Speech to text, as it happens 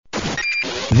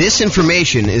This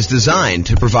information is designed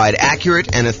to provide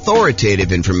accurate and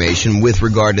authoritative information with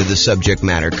regard to the subject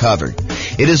matter covered.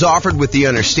 It is offered with the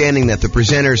understanding that the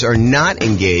presenters are not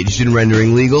engaged in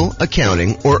rendering legal,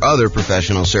 accounting, or other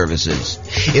professional services.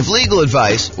 If legal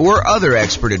advice or other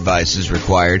expert advice is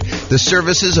required, the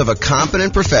services of a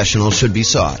competent professional should be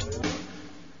sought.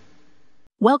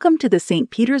 Welcome to the St.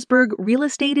 Petersburg Real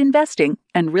Estate Investing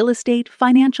and Real Estate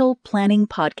Financial Planning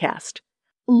Podcast.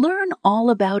 Learn all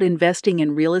about investing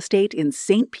in real estate in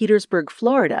St. Petersburg,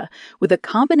 Florida, with a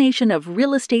combination of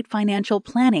real estate financial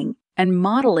planning and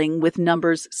modeling with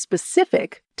numbers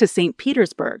specific to St.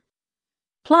 Petersburg.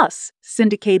 Plus,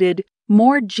 syndicated,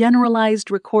 more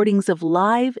generalized recordings of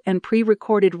live and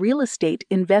pre-recorded real estate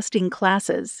investing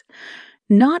classes,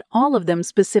 not all of them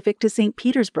specific to St.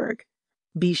 Petersburg.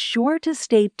 Be sure to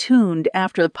stay tuned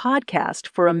after the podcast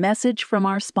for a message from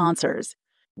our sponsors.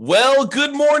 Well,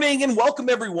 good morning and welcome,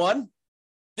 everyone.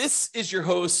 This is your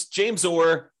host, James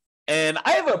Orr, and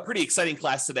I have a pretty exciting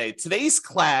class today. Today's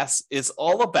class is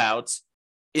all about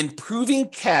improving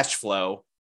cash flow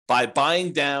by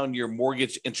buying down your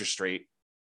mortgage interest rate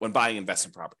when buying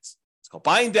investment properties. It's called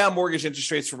Buying Down Mortgage Interest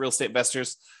Rates for Real Estate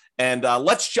Investors. And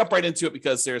let's jump right into it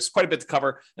because there's quite a bit to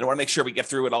cover, and I want to make sure we get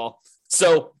through it all.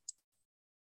 So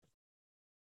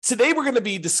today we're going to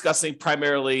be discussing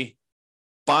primarily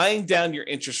buying down your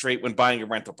interest rate when buying a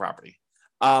rental property.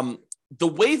 The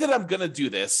way that I'm going to do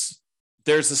this,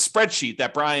 there's a spreadsheet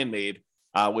that Brian made,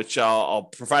 which I'll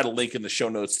provide a link in the show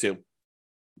notes to.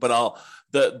 But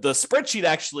the spreadsheet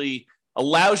actually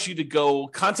allows you to go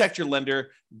contact your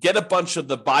lender, get a bunch of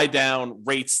the buy down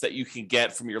rates that you can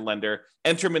get from your lender,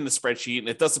 enter them in the spreadsheet, and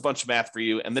it does a bunch of math for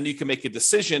you. And then you can make a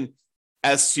decision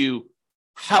as to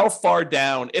how far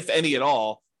down, if any at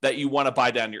all, that you want to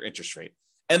buy down your interest rate.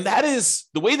 And that is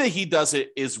the way that he does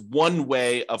it is one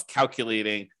way of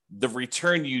calculating the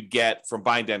return you'd get from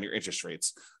buying down your interest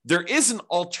rates. There is an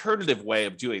alternative way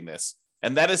of doing this,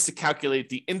 and that is to calculate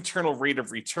the internal rate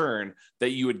of return that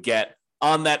you would get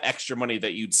on that extra money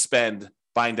that you'd spend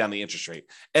buying down the interest rate.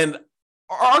 And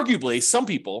arguably, some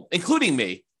people, including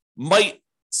me, might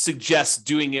suggest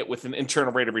doing it with an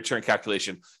internal rate of return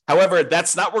calculation. However,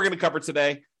 that's not what we're going to cover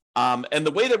today. And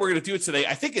the way that we're going to do it today,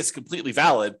 I think is completely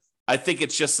valid. I think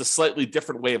it's just a slightly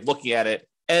different way of looking at it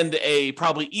and a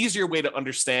probably easier way to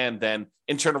understand than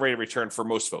internal rate of return for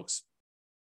most folks.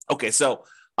 Okay, so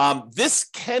this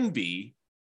can be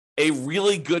a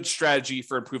really good strategy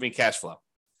for improving cash flow.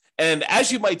 And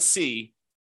as you might see,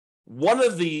 one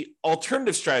of the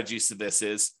alternative strategies to this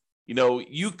is,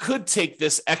 you could take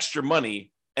this extra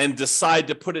money and decide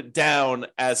to put it down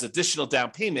as additional down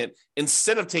payment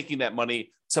instead of taking that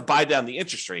money to buy down the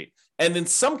interest rate. And in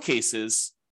some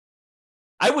cases,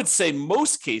 I would say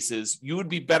most cases, you would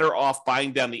be better off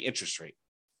buying down the interest rate.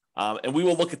 And we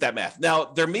will look at that math. Now,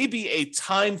 there may be a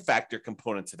time factor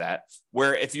component to that,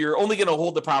 where if you're only going to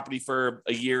hold the property for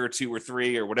a year or two or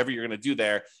three or whatever you're going to do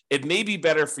there, it may be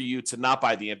better for you to not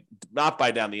buy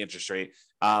down the interest rate.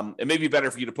 It may be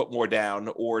better for you to put more down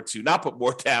or to not put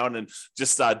more down and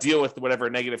just deal with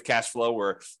whatever negative cash flow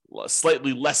or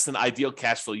slightly less than ideal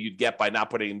cash flow you'd get by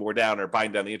not putting more down or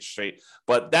buying down the interest rate.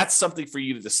 But that's something for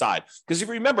you to decide. Because if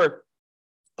you remember,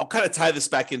 I'll kind of tie this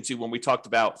back into when we talked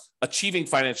about achieving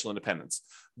financial independence.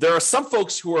 There are some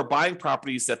folks who are buying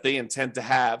properties that they intend to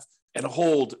have and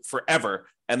hold forever,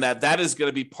 and that is going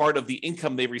to be part of the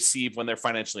income they receive when they're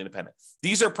financially independent.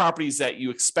 These are properties that you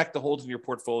expect to hold in your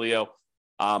portfolio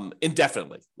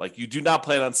indefinitely. Like you do not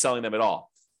plan on selling them at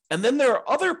all. And then there are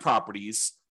other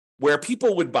properties where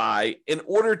people would buy in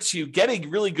order to get a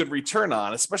really good return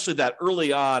on, especially that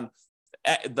early on,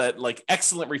 that like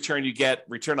excellent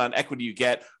return on equity you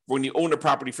get when you own a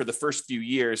property for the first few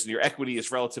years and your equity is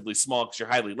relatively small because you're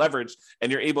highly leveraged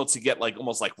and you're able to get like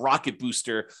almost like rocket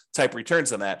booster type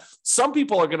returns on that. Some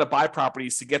people are going to buy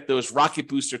properties to get those rocket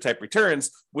booster type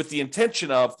returns with the intention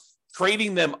of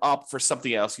trading them up for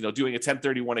something else, doing a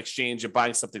 1031 exchange and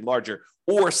buying something larger,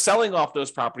 or selling off those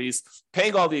properties,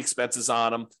 paying all the expenses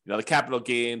on them, the capital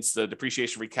gains, the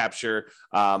depreciation recapture,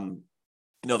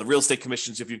 the real estate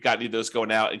commissions, if you've got any of those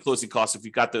going out, and closing costs, if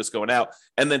you've got those going out,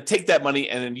 and then take that money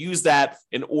and then use that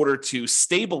in order to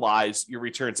stabilize your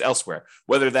returns elsewhere,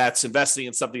 whether that's investing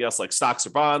in something else like stocks or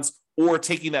bonds, or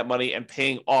taking that money and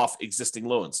paying off existing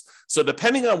loans. So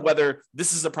depending on whether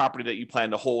this is a property that you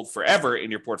plan to hold forever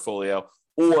in your portfolio,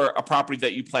 or a property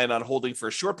that you plan on holding for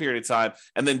a short period of time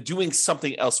and then doing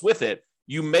something else with it,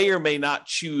 you may or may not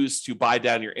choose to buy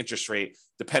down your interest rate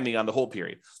depending on the hold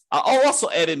period. I'll also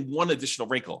add in one additional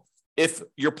wrinkle. if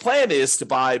your plan is to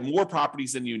buy more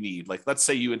properties than you need, like let's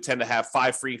say you intend to have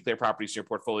 5 free and clear properties in your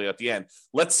portfolio at the end.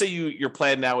 Let's say your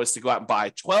plan now is to go out and buy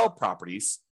 12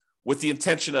 properties with the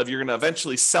intention of you're going to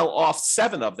eventually sell off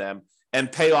 7 of them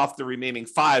and pay off the remaining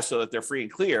 5 so that they're free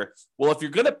and clear. Well, if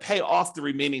you're going to pay off the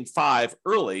remaining 5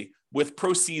 early with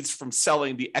proceeds from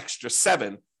selling the extra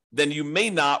 7, then you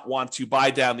may not want to buy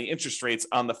down the interest rates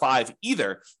on the 5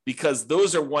 either, because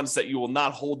those are ones that you will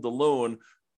not hold the loan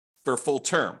for full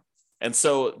term. And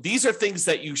so these are things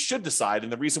that you should decide.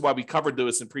 And the reason why we covered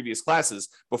those in previous classes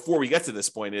before we get to this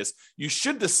point is you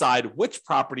should decide which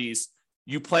properties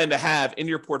you plan to have in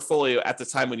your portfolio at the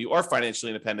time when you are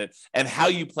financially independent and how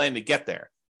you plan to get there.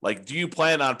 Like, do you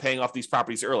plan on paying off these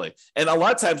properties early? And a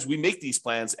lot of times we make these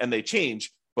plans and they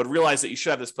change, but realize that you should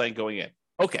have this plan going in.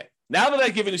 Okay, now that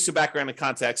I've given you some background and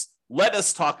context, let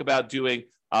us talk about doing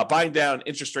buying down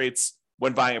interest rates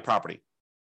when buying a property.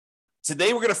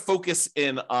 Today, we're going to focus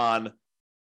in on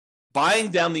buying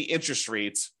down the interest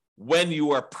rates when you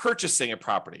are purchasing a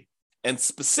property. And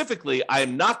specifically, I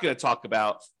am not going to talk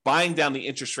about buying down the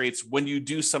interest rates when you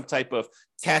do some type of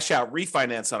cash out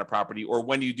refinance on a property, or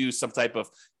when you do some type of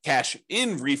cash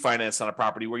in refinance on a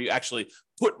property where you actually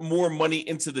put more money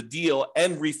into the deal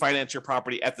and refinance your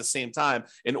property at the same time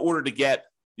in order to get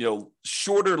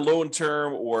shorter loan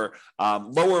term or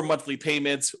lower monthly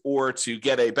payments, or to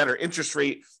get a better interest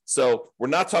rate. So we're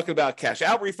not talking about cash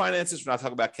out refinances. We're not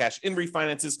talking about cash in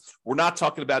refinances. We're not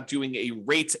talking about doing a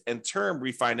rate and term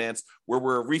refinance where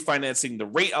we're refinancing the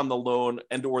rate on the loan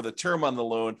and or the term on the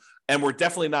loan. And we're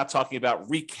definitely not talking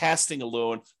about recasting a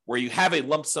loan where you have a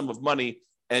lump sum of money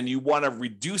and you want to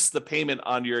reduce the payment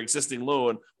on your existing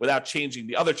loan without changing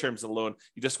the other terms of the loan.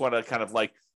 You just want to kind of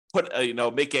like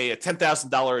make a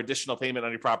 $10,000 additional payment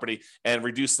on your property and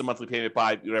reduce the monthly payment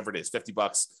by whatever it is, $50,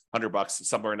 $100,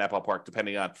 somewhere in that ballpark,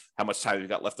 depending on how much time you've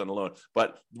got left on the loan.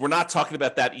 But we're not talking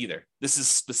about that either. This is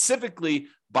specifically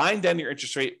buying down your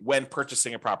interest rate when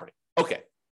purchasing a property. Okay.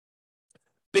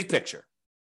 Big picture.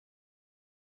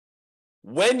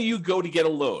 When you go to get a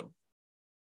loan,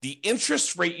 the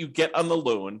interest rate you get on the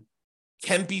loan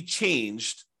can be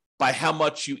changed by how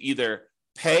much you either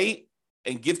pay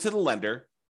and give to the lender,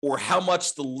 or how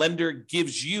much the lender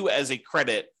gives you as a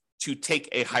credit to take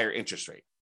a higher interest rate.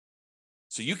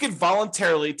 So you can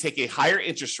voluntarily take a higher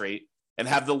interest rate and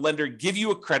have the lender give you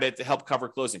a credit to help cover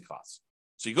closing costs.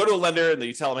 So you go to a lender and then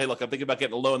you tell them, hey, look, I'm thinking about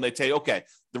getting a loan. They tell you, okay,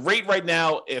 the rate right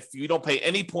now, if you don't pay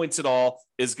any points at all,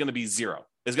 is going to be 0.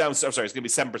 It's going to be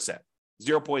 7%.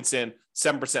 0 points in,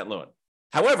 7% loan.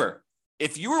 However,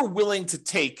 if you are willing to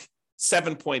take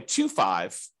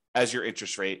 7.25 as your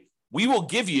interest rate, we will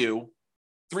give you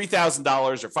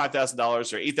 $3,000 or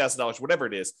 $5,000 or $8,000, whatever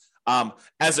it is,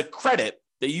 as a credit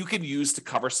that you can use to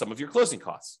cover some of your closing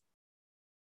costs.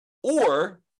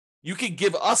 Or you can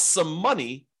give us some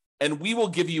money and we will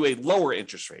give you a lower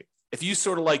interest rate. If you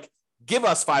sort of like give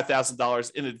us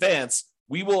 $5,000 in advance,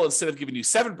 we will, instead of giving you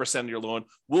 7% of your loan,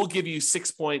 we'll give you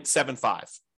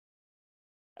 6.75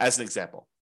 as an example.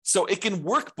 So it can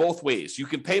work both ways. You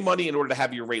can pay money in order to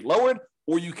have your rate lowered,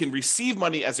 or you can receive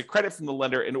money as a credit from the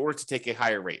lender in order to take a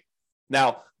higher rate.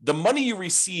 Now, the money you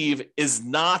receive is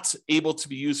not able to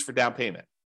be used for down payment.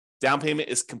 Down payment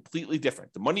is completely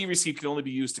different. The money you receive can only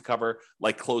be used to cover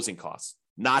like closing costs,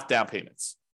 not down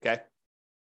payments.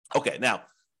 Okay, now,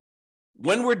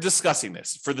 when we're discussing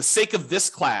this, for the sake of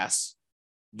this class,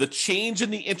 the change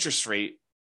in the interest rate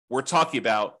we're talking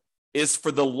about is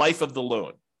for the life of the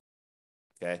loan.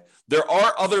 Okay. There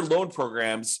are other loan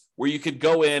programs where you could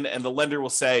go in and the lender will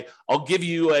say, I'll give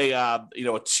you a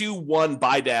 2-1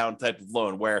 buy down type of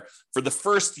loan where for the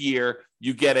first year,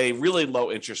 you get a really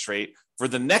low interest rate. For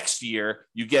the next year,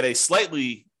 you get a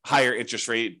slightly higher interest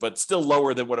rate, but still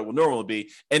lower than what it would normally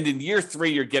be. And in year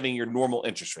 3, you're getting your normal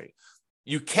interest rate.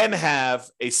 You can have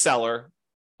a seller,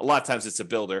 a lot of times it's a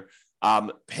builder,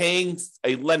 paying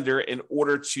a lender in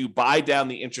order to buy down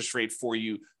the interest rate for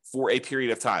you for a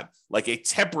period of time, like a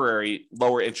temporary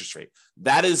lower interest rate.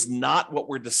 That is not what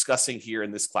we're discussing here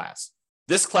in this class.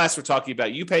 This class, we're talking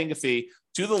about you paying a fee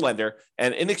to the lender,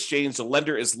 and in exchange, the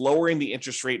lender is lowering the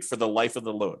interest rate for the life of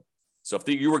the loan. So if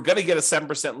you were going to get a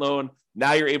 7% loan,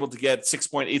 now you're able to get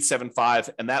 6.875,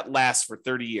 and that lasts for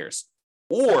 30 years.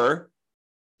 Or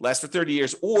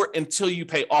until you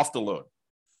pay off the loan.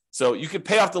 So you can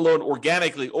pay off the loan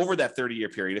organically over that 30-year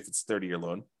period if it's a 30-year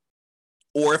loan.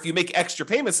 Or if you make extra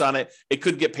payments on it, it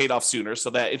could get paid off sooner.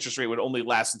 So that interest rate would only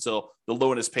last until the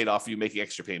loan is paid off, you making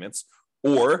extra payments.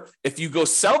 Or if you go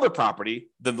sell the property,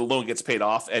 then the loan gets paid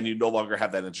off and you no longer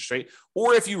have that interest rate.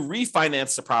 Or if you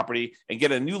refinance the property and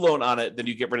get a new loan on it, then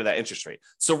you get rid of that interest rate.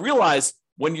 So realize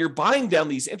when you're buying down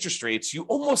these interest rates, you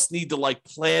almost need to like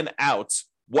plan out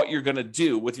what you're going to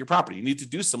do with your property. You need to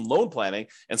do some loan planning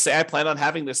and say, I plan on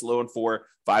having this loan for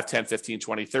 5, 10, 15,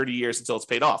 20, 30 years until it's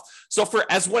paid off. So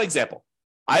as one example,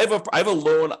 I have a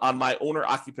loan on my owner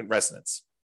occupant residence,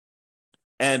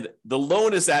 and the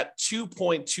loan is at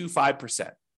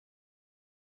 2.25%.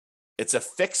 It's a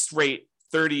fixed rate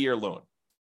 30-year loan.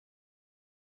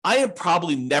 I am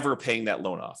probably never paying that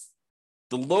loan off.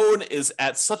 The loan is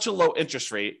at such a low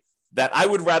interest rate that I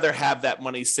would rather have that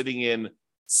money sitting in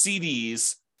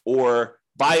CDs or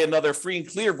buy another free and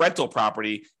clear rental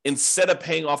property instead of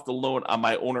paying off the loan on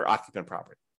my owner occupant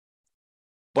property.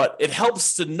 But it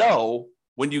helps to know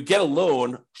when you get a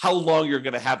loan how long you're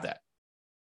going to have that.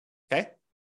 Okay.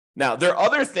 Now, there are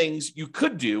other things you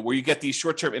could do where you get these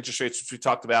short-term interest rates, which we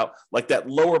talked about, like that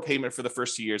lower payment for the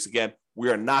first 2 years. Again, we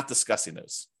are not discussing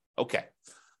those. Okay.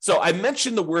 So I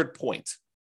mentioned the word point.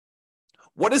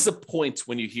 What is a point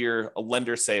when you hear a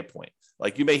lender say a point?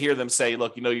 Like you may hear them say,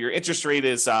 look, your interest rate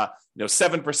is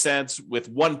 7% with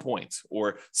 1 point,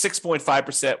 or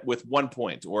 6.5% with 1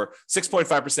 point, or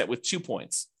 6.5% with 2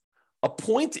 points. A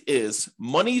point is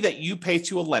money that you pay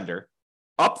to a lender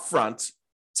upfront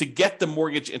to get the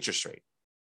mortgage interest rate.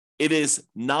 It is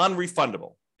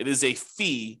non-refundable. It is a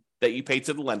fee that you pay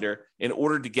to the lender in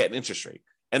order to get an interest rate.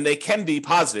 And they can be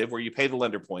positive, where you pay the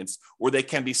lender points, or they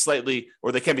can be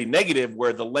negative,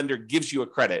 where the lender gives you a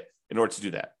credit in order to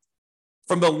do that.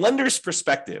 From the lender's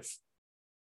perspective,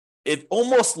 it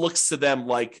almost looks to them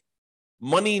like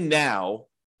money now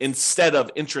instead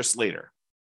of interest later.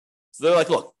 So they're like,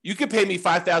 look, you can pay me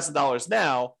 $5,000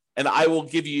 now, and I will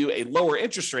give you a lower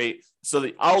interest rate so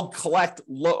that I'll collect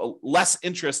less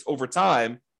interest over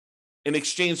time in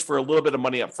exchange for a little bit of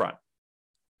money up front.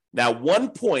 Now, 1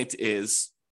 point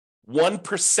is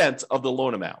 1% of the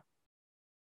loan amount.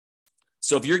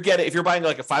 So if you're buying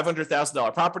like a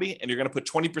 $500,000 property and you're going to put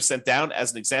 20% down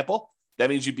as an example, that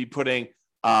means you'd be putting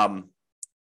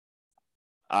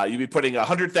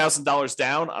 $100,000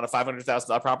 down on a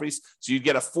 $500,000 property. So you'd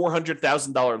get a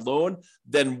 $400,000 loan.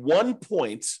 Then 1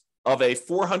 point of a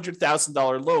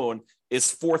 $400,000 loan is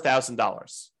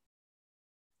 $4,000.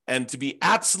 And to be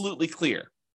absolutely clear,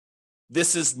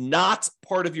 this is not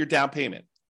part of your down payment.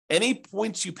 Any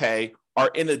points you pay are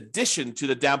in addition to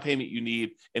the down payment you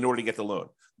need in order to get the loan.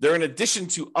 They're in addition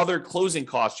to other closing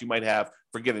costs you might have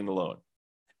for getting the loan.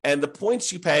 And the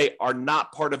points you pay are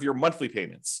not part of your monthly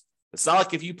payments. It's not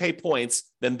like if you pay points,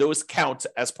 then those count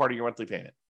as part of your monthly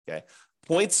payment. Okay.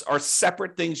 Points are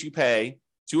separate things you pay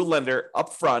to a lender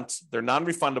upfront. They're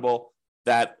non-refundable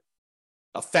that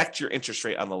affect your interest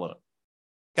rate on the loan.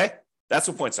 Okay. That's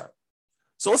what points are.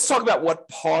 So let's talk about what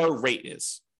par rate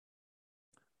is.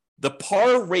 The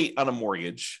par rate on a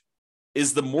mortgage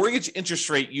is the mortgage interest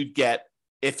rate you'd get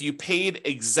if you paid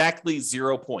exactly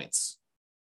 0 points.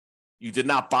 You did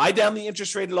not buy down the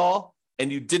interest rate at all,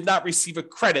 and you did not receive a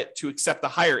credit to accept the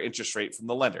higher interest rate from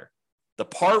the lender. The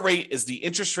par rate is the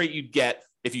interest rate you'd get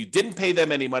if you didn't pay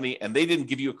them any money and they didn't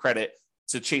give you a credit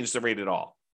to change the rate at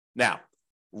all. Now,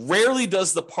 rarely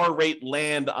does the par rate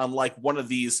land on like one of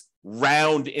these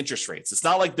round interest rates. It's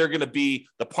not like they're going to be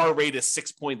the par rate is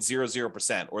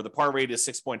 6.00% or the par rate is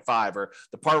 6.5 or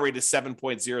the par rate is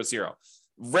 7.00.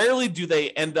 Rarely do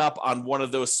they end up on one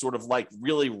of those sort of like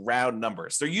really round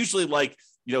numbers. They're usually like,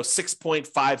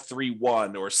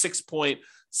 6.531 or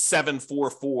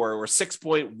 6.744 or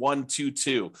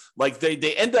 6.122. Like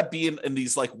they end up being in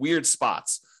these like weird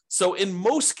spots. So in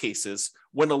most cases,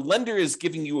 when a lender is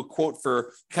giving you a quote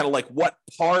for kind of like what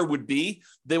par would be,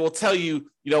 they will tell you,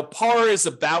 par is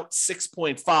about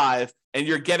 6.5 and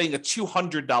you're getting a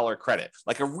 $200 credit,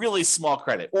 like a really small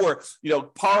credit. Or,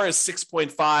 par is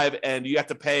 6.5 and you have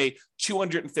to pay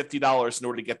 $250 in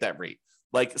order to get that rate.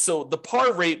 Like, so the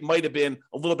par rate might have been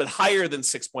a little bit higher than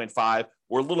 6.5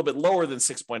 or a little bit lower than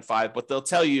 6.5, but they'll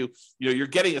tell you, you're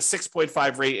getting a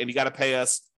 6.5 rate and you got to pay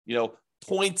us,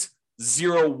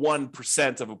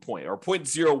 0.01% of a point or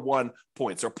 0.01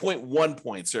 points or 0.1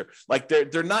 points, or like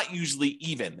they're not usually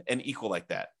even and equal like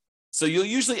that. So you'll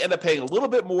usually end up paying a little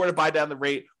bit more to buy down the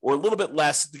rate or a little bit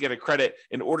less to get a credit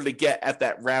in order to get at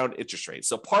that round interest rate.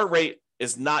 So par rate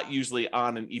is not usually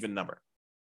on an even number.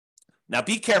 Now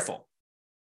be careful.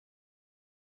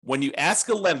 When you ask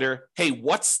a lender, hey,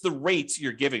 what's the rate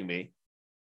you're giving me?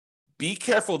 Be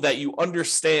careful that you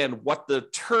understand what the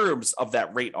terms of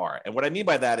that rate are. And what I mean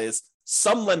by that is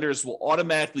some lenders will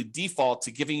automatically default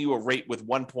to giving you a rate with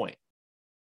 1 point.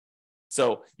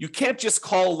 So you can't just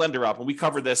call a lender up, and we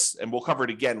cover this, and we'll cover it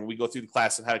again when we go through the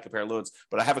class on how to compare loans,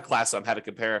 but I have a class on how to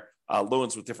compare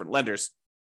loans with different lenders.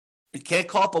 You can't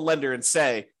call up a lender and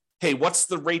say, hey, what's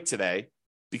the rate today?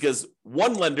 because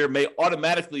one lender may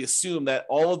automatically assume that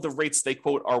all of the rates they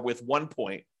quote are with 1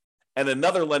 point, and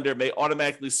another lender may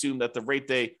automatically assume that the rate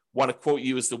they want to quote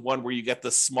you is the one where you get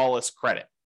the smallest credit.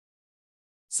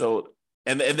 So,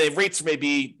 and the rates may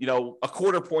be, a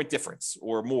quarter point difference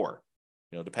or more,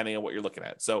 depending on what you're looking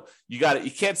at. So you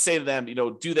can't say to them,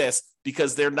 do this,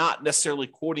 because they're not necessarily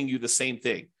quoting you the same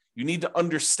thing. You need to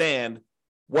understand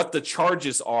what the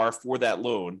charges are for that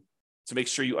loan to make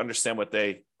sure you understand what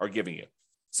they are giving you.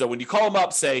 So when you call them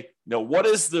up, say, what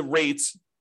is the rate?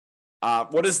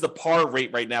 What is the par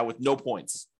rate right now with no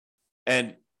points?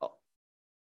 And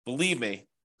believe me,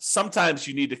 sometimes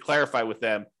you need to clarify with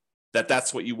them that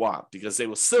that's what you want, because they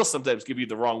will still sometimes give you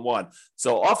the wrong one.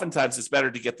 So oftentimes it's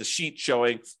better to get the sheet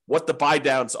showing what the buy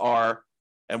downs are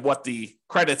and what the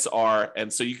credits are.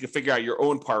 And so you can figure out your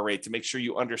own par rate to make sure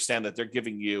you understand that they're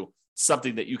giving you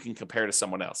something that you can compare to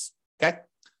someone else. Okay.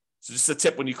 So just a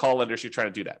tip when you call lenders, you're trying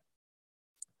to do that.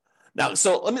 Now,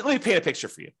 so let me paint a picture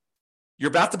for you.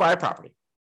 You're about to buy a property.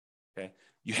 Okay.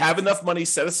 You have enough money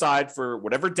set aside for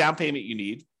whatever down payment you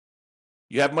need.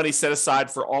 You have money set aside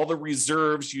for all the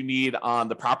reserves you need on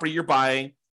the property you're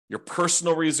buying, your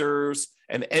personal reserves,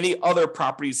 and any other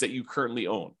properties that you currently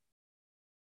own.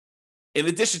 In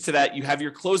addition to that, you have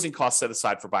your closing costs set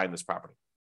aside for buying this property.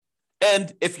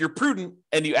 And if you're prudent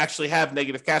and you actually have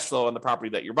negative cash flow on the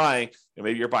property that you're buying,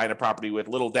 maybe you're buying a property with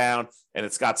little down and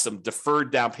it's got some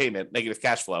deferred down payment, negative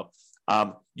cash flow,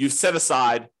 you've set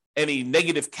aside any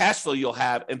negative cash flow you'll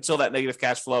have until that negative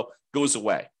cash flow goes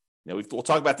away. We'll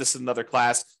talk about this in another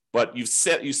class, but you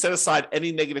set aside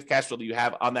any negative cash flow that you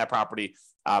have on that property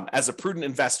as a prudent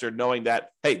investor, knowing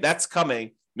that, hey, that's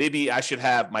coming. Maybe I should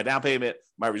have my down payment,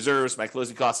 my reserves, my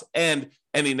closing costs, and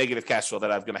any negative cash flow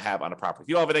that I'm going to have on a property. If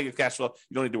you don't have a negative cash flow,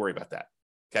 you don't need to worry about that.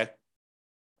 Okay.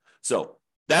 So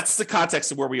that's the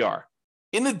context of where we are.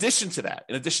 In addition to that,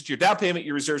 in addition to your down payment,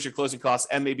 your reserves, your closing costs,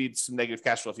 and maybe some negative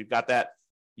cash flow, if you've got that,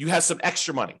 you have some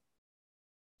extra money.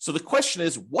 So the question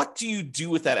is, what do you do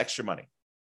with that extra money?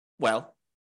 Well,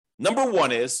 number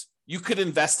one is you could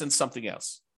invest in something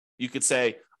else. You could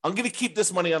say, I'm going to keep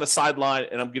this money on the sideline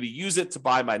and I'm going to use it to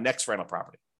buy my next rental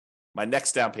property, my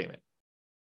next down payment,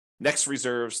 next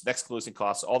reserves, next closing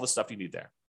costs, all the stuff you need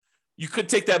there. You could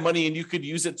take that money and you could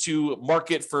use it to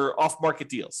market for off-market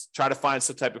deals. Try to find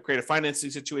some type of creative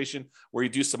financing situation where you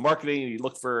do some marketing and you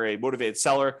look for a motivated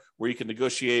seller where you can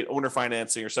negotiate owner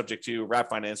financing or subject to wrap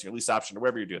financing or lease option or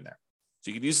whatever you're doing there.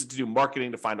 So you can use it to do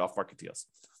marketing to find off-market deals.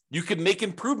 You can make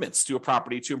improvements to a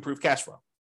property to improve cash flow,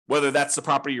 whether that's the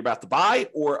property you're about to buy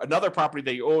or another property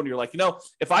that you own. You're like,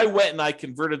 if I went and I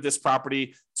converted this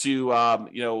property to,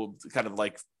 kind of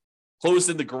like closed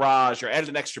in the garage or added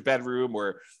an extra bedroom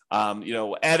or,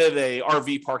 added a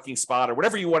RV parking spot or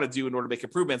whatever you want to do in order to make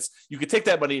improvements, you could take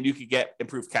that money and you could get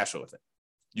improved cash flow with it.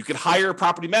 You could hire a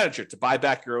property manager to buy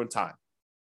back your own time.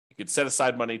 You could set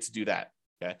aside money to do that.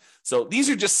 Okay. So these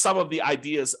are just some of the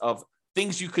ideas of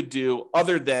things you could do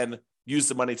other than use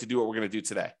the money to do what we're going to do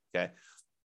today. Okay.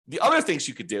 The other things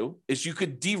you could do is you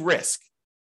could de-risk.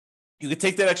 You could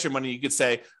take that extra money. You could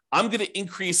say, I'm going to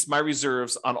increase my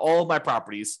reserves on all of my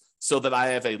properties so that I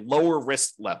have a lower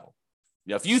risk level.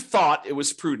 If you thought it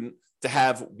was prudent to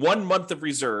have 1 month of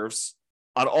reserves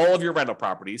on all of your rental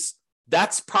properties,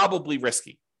 that's probably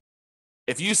risky.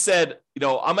 If you said,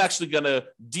 I'm actually going to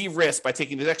de-risk by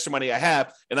taking the extra money I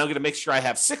have, and I'm going to make sure I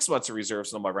have 6 months of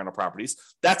reserves on my rental properties,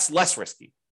 that's less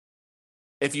risky.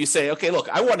 If you say, okay, look,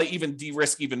 I want to even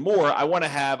de-risk even more. I want to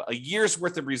have a year's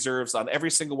worth of reserves on every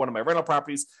single one of my rental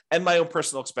properties and my own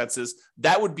personal expenses.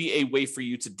 That would be a way for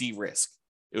you to de-risk.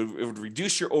 It would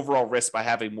reduce your overall risk by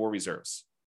having more reserves.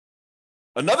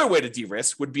 Another way to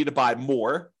de-risk would be to buy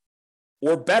more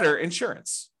or better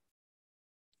insurance.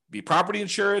 Be property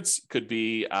insurance, could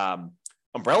be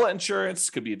umbrella insurance,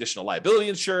 could be additional liability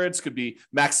insurance, could be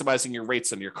maximizing your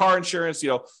rates on your car insurance,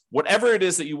 whatever it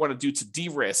is that you want to do to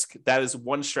de-risk, that is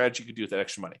one strategy you could do with that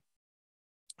extra money.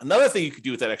 Another thing you could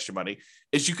do with that extra money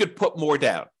is you could put more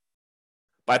down.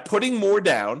 By putting more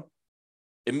down,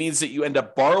 it means that you end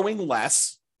up borrowing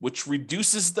less, which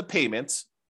reduces the payment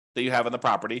that you have on the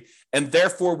property and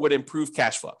therefore would improve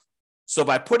cash flow. So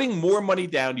by putting more money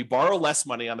down, you borrow less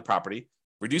money on the property,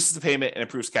 reduces the payment and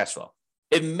improves cash flow.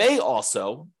 It may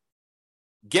also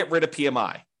get rid of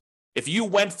PMI. If you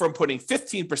went from putting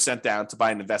 15% down to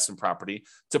buy an investment property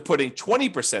to putting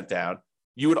 20% down,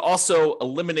 you would also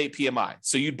eliminate PMI.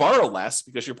 So you'd borrow less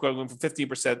because you're going from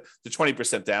 15% to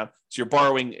 20% down. So you're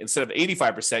borrowing, instead of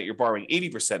 85%, you're borrowing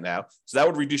 80% now. So that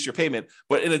would reduce your payment.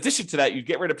 But in addition to that, you'd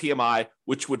get rid of PMI,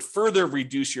 which would further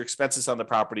reduce your expenses on the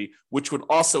property, which would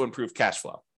also improve cash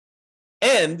flow.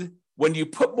 And when you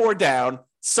put more down,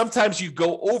 sometimes you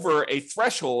go over a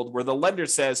threshold where the lender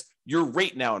says your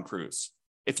rate now improves.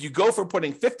 If you go from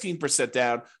putting 15%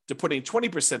 down to putting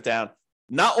 20% down,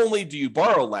 not only do you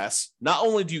borrow less, not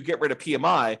only do you get rid of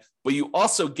PMI, but you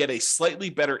also get a slightly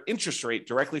better interest rate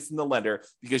directly from the lender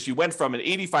because you went from an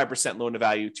 85% loan to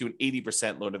value to an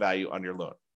 80% loan to value on your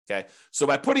loan. Okay. So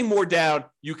by putting more down,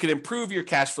 you can improve your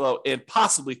cash flow in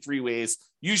possibly 3 ways,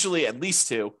 usually at least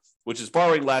 2, which is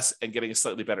borrowing less and getting a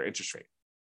slightly better interest rate.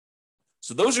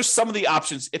 So those are some of the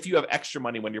options if you have extra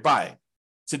money when you're buying.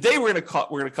 Today, we're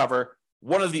going to cover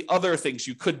one of the other things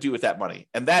you could do with that money,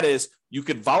 and that is you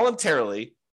could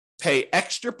voluntarily pay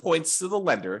extra points to the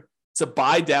lender to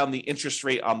buy down the interest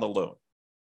rate on the loan.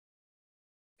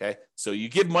 Okay, so you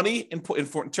give money in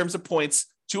terms of points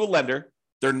to a lender.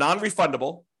 They're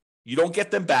non-refundable. You don't get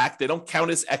them back. They don't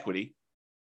count as equity,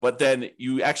 but then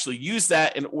you actually use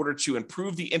that in order to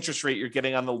improve the interest rate you're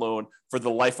getting on the loan for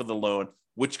the life of the loan,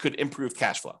 which could improve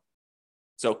cash flow.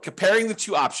 So comparing the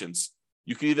two options,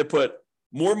 you can either put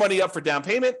more money up for down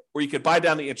payment, or you could buy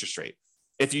down the interest rate.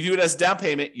 If you do it as down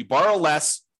payment, you borrow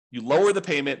less, you lower the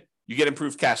payment, you get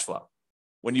improved cash flow.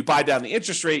 When you buy down the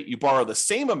interest rate, you borrow the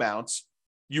same amounts,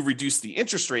 you reduce the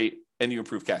interest rate, and you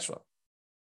improve cash flow.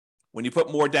 When you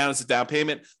put more down as a down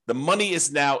payment, the money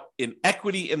is now in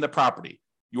equity in the property.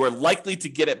 You are likely to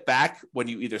get it back when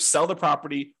you either sell the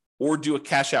property or do a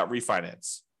cash out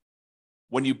refinance.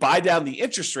 When you buy down the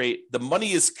interest rate, the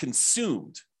money is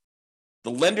consumed.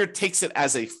 The lender takes it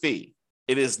as a fee.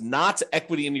 It is not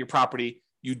equity in your property.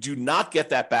 You do not get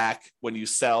that back when you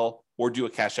sell or do a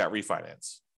cash out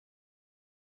refinance.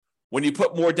 When you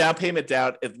put more down payment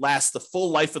down, it lasts the full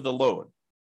life of the loan,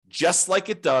 just like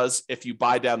it does if you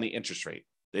buy down the interest rate.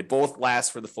 They both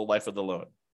last for the full life of the loan.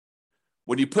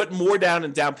 When you put more down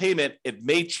in down payment, it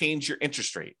may change your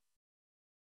interest rate.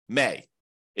 May.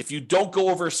 If you don't go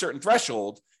over a certain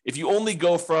threshold, if you only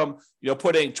go from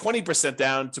putting 20%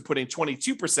 down to putting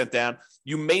 22% down,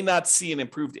 you may not see an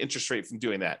improved interest rate from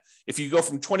doing that. If you go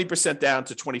from 20% down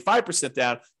to 25%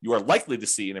 down, you are likely to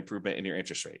see an improvement in your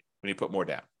interest rate when you put more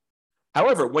down.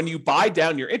 However, when you buy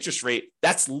down your interest rate,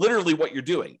 that's literally what you're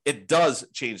doing. It does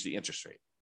change the interest rate.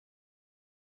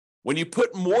 When you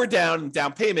put more down in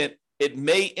down payment, it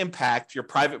may impact your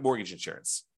private mortgage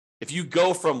insurance. If you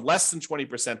go from less than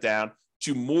 20% down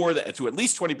to at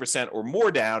least 20% or more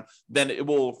down, then it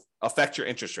will affect your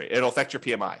interest rate. It'll affect your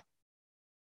PMI.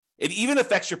 It even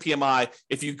affects your PMI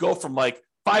if you go from like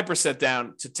 5%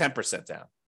 down to 10% down.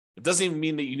 It doesn't even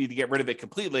mean that you need to get rid of it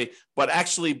completely, but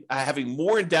actually having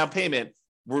more in down payment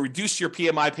will reduce your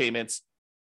PMI payments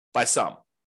by some,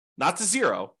 not to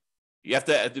zero. You have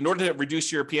to, in order to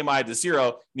reduce your PMI to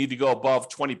zero, you need to go above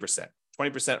 20%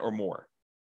 or more.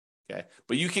 Okay.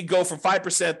 But you can go from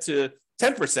 5% to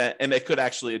 10%, and it could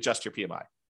actually adjust your PMI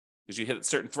because you hit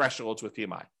certain thresholds with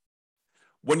PMI.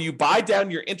 When you buy down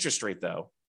your interest rate,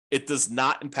 though, it does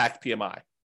not impact PMI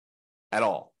at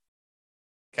all.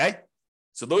 Okay?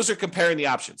 So those are comparing the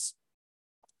options.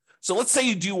 So let's say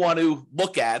you do want to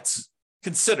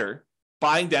consider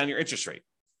buying down your interest rate.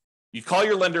 You call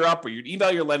your lender up or you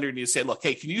email your lender and you say, look,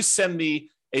 hey, can you send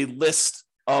me a list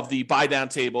of the buy down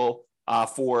table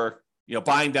for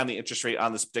buying down the interest rate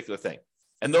on this particular thing?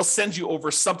 And they'll send you over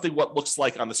something what looks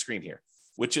like on the screen here,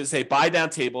 which is a buy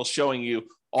down table showing you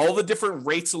all the different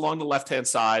rates along the left-hand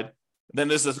side. Then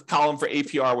there's a column for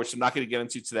APR, which I'm not going to get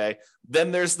into today.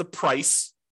 Then there's the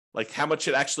price, like how much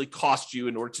it actually cost you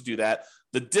in order to do that.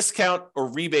 The discount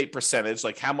or rebate percentage,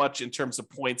 like how much in terms of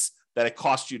points that it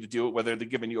costs you to do it, whether they're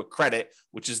giving you a credit,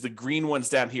 which is the green ones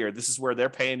down here. This is where they're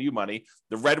paying you money.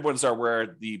 The red ones are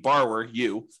where the borrower,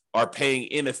 you, are paying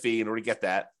in a fee in order to get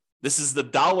that. This is the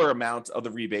dollar amount of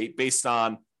the rebate based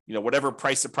on whatever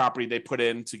price of property they put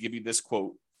in to give you this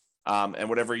quote, and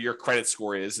whatever your credit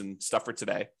score is and stuff for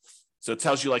today. So it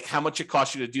tells you like how much it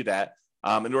costs you to do that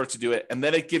in order to do it. And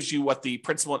then it gives you what the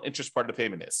principal and interest part of the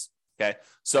payment is. Okay.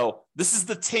 So this is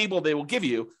the table they will give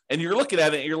you. And you're looking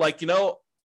at it and you're like,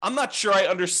 I'm not sure I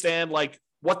understand like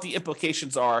what the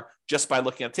implications are just by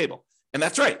looking at the table. And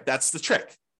that's right. That's the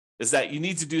trick, is that you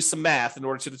need to do some math in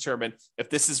order to determine if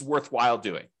this is worthwhile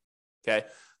doing. Okay.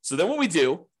 So then what we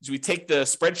do is we take the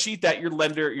spreadsheet that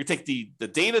you take the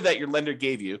data that your lender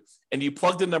gave you, and you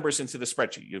plug the numbers into the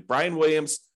spreadsheet. Brian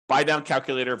Williams buy down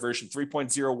calculator version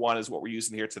 3.01 is what we're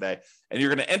using here today. And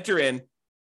you're going to enter in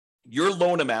your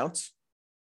loan amount,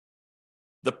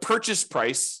 the purchase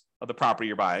price of the property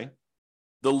you're buying,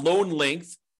 the loan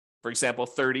length, for example,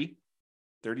 30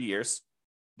 years,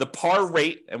 the par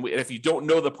rate. And if you don't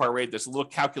know the par rate, there's a little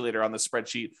calculator on the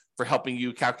spreadsheet for helping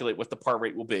you calculate what the par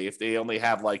rate will be. If they only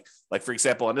have like for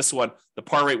example, on this one, the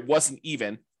par rate wasn't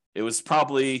even. It was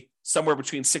probably somewhere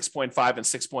between 6.5 and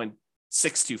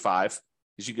 6.625.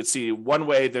 As you can see, one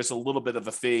way there's a little bit of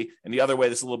a fee, and the other way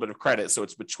there's a little bit of credit. So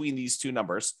it's between these two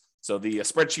numbers. So the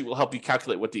spreadsheet will help you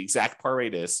calculate what the exact par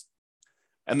rate is.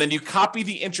 And then you copy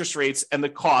the interest rates and the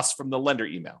costs from the lender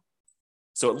email.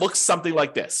 So it looks something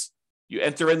like this. You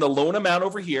enter in the loan amount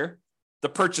over here, the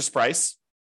purchase price,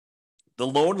 the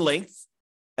loan length,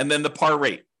 and then the par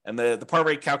rate. And the par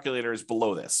rate calculator is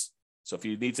below this. So if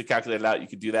you need to calculate it out, you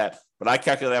can do that. But I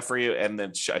calculate that for you, and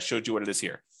then I showed you what it is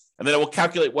here. And then it will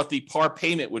calculate what the par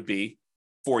payment would be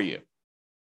for you.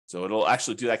 So it'll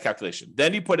actually do that calculation.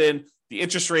 Then you put in the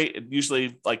interest rate. It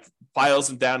usually like files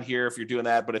them down here if you're doing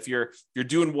that. But if you're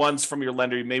doing ones from your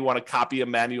lender, you may want to copy them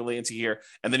manually into here.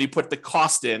 And then you put the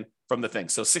cost in from the thing.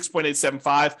 So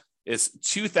 6.875 is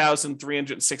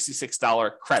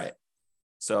 $2,366 credit.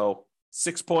 So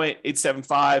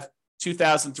 6.875,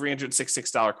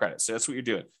 $2,366 credit. So that's what you're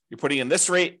doing. You're putting in this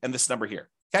rate and this number here.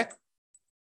 Okay.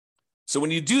 So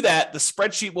when you do that, the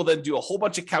spreadsheet will then do a whole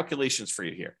bunch of calculations for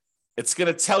you here. It's going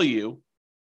to tell you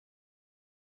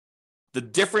the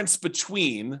difference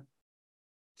between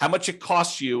how much it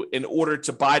costs you in order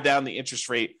to buy down the interest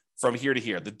rate from here to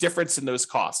here, the difference in those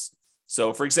costs.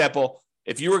 So for example,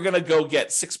 if you were going to go get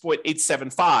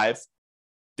 6.875,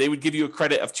 they would give you a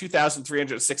credit of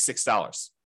 $2,366.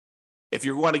 If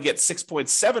you want to get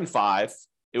 6.75,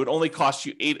 it would only cost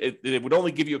you it would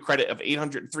only give you a credit of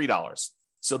 $803.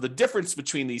 So the difference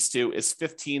between these two is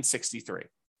 $1,563.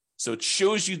 So it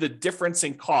shows you the difference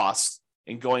in cost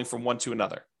in going from one to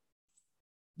another.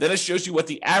 Then it shows you what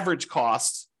the average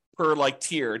cost per like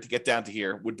tier to get down to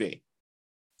here would be.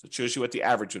 So it shows you what the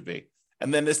average would be.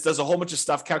 And then this does a whole bunch of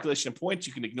stuff, calculation points.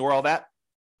 You can ignore all that.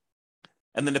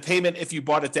 And then the payment if you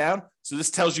bought it down. So this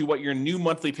tells you what your new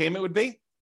monthly payment would be.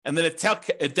 And then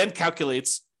it then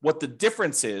calculates what the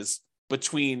difference is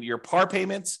between your par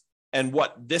payments and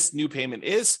what this new payment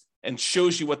is, and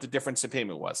shows you what the difference in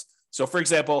payment was. So for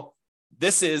example,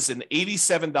 this is an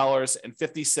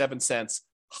 $87.57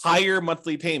 higher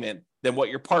monthly payment than what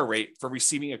your par rate for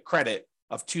receiving a credit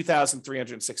of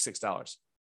 $2,366.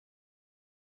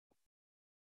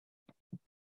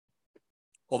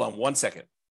 Hold on one second.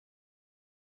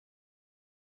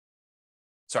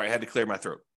 Sorry, I had to clear my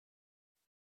throat.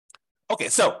 Okay,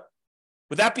 so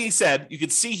with that being said, you can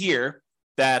see here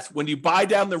that when you buy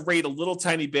down the rate a little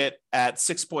tiny bit at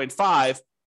 6.5,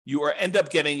 you end up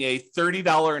getting a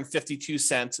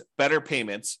 $30.52 better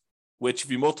payment, which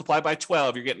if you multiply by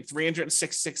 12, you're getting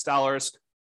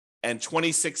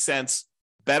 $366.26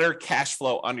 better cash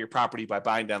flow on your property by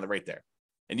buying down the rate there.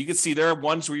 And you can see there are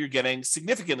ones where you're getting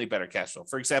significantly better cash flow.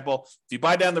 For example, if you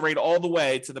buy down the rate all the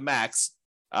way to the max,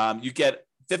 you get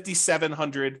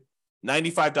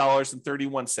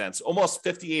 $5,795.31, almost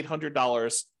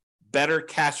 $5,800 better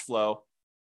cash flow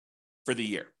for the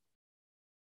year.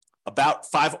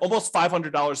 Almost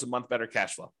 $500 a month better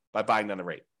cash flow by buying down the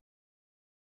rate.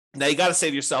 Now you got to say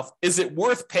to yourself, is it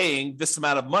worth paying this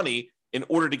amount of money in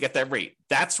order to get that rate?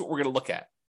 That's what we're going to look at.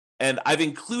 And I've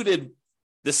included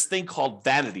this thing called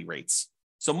vanity rates.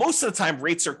 So most of the time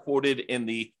rates are quoted in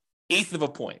the eighth of a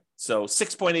point. So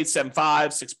 6.875,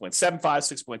 6.75,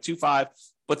 6.25.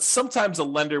 But sometimes a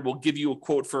lender will give you a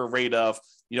quote for a rate of,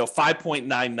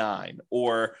 5.99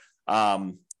 or,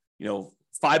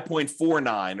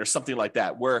 5.49 or something like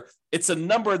that, where it's a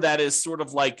number that is sort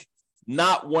of like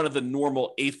not one of the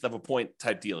normal eighth of a point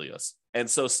type deals. And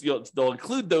so they'll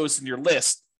include those in your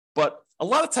list, but a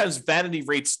lot of times vanity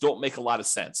rates don't make a lot of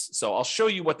sense. So I'll show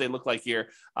you what they look like here,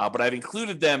 but I've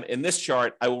included them in this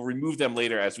chart. I will remove them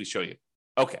later as we show you.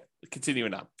 Okay,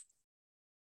 continuing on.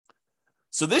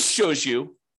 So this shows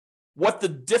you what the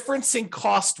difference in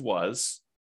cost was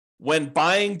when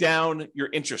buying down your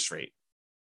interest rate.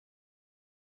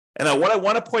 And what I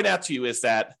want to point out to you is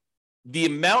that the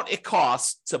amount it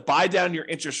costs to buy down your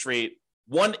interest rate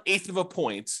 1/8 of a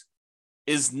point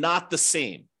is not the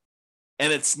same.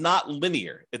 And it's not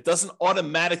linear. It doesn't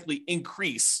automatically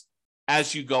increase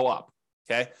as you go up.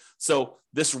 Okay. So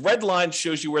this red line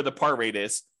shows you where the par rate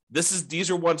is.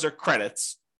 These ones are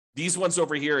credits. These ones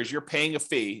over here is you're paying a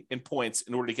fee in points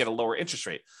in order to get a lower interest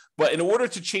rate. But in order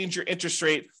to change your interest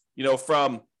rate,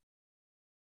 from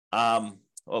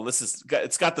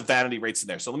it's got the vanity rates in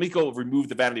there. So let me go remove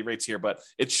the vanity rates here, but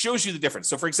it shows you the difference.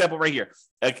 So for example, right here,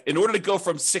 in order to go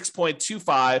from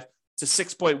 6.25 to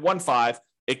 6.15,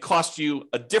 it cost you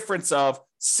a difference of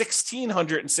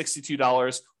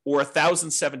 $1,662 or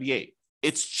 $1,078.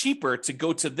 It's cheaper to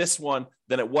go to this one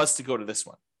than it was to go to this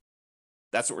one.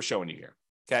 That's what we're showing you here.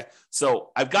 Okay.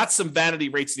 So I've got some vanity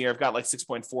rates in here. I've got like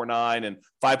 6.49 and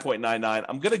 5.99.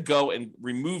 I'm going to go and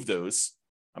remove those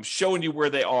I'm showing you where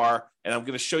they are, and I'm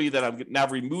going to show you that I'm going to now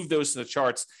remove those from the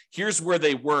charts. Here's where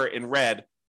they were in red.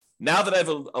 Now that I've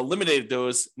eliminated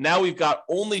those, now we've got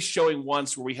only showing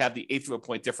ones where we have the eighth of a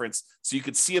point difference. So you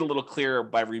can see it a little clearer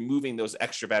by removing those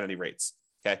extra vanity rates.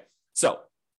 Okay. So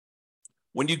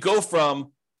when you go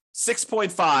from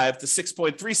 6.5 to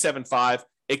 6.375,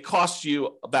 it costs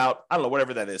you about, I don't know,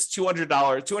 whatever that is, $200,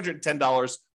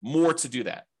 $210 more to do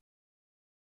that.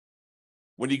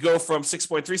 When you go from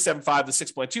 6.375 to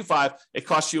 6.25, it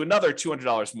costs you another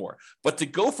 $200 more. But to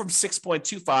go from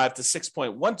 6.25 to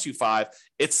 6.125,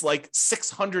 it's like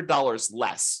 $600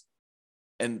 less.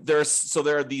 And there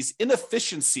are these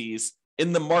inefficiencies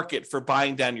in the market for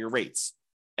buying down your rates.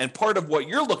 And part of what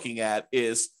you're looking at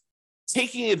is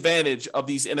taking advantage of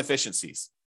these inefficiencies.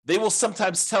 They will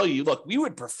sometimes tell you, look, we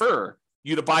would prefer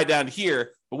you to buy down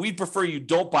here, but we'd prefer you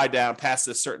don't buy down past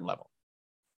this certain level.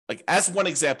 Like as one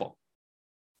example,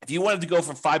 if you wanted to go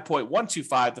from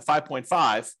 5.125 to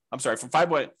 5.5, I'm sorry, from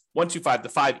 5.125 to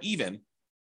 5 even,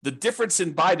 the difference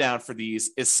in buy down for these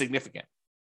is significant.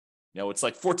 It's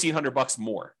like $1,400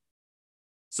 more.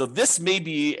 So this may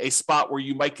be a spot where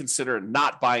you might consider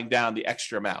not buying down the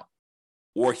extra amount.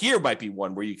 Or here might be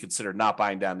one where you consider not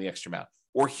buying down the extra amount.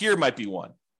 Or here might be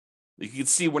one. You can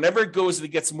see whenever it goes and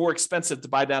it gets more expensive to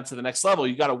buy down to the next level,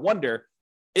 you got to wonder,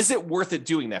 is it worth it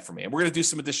doing that for me? And we're going to do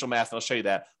some additional math, and I'll show you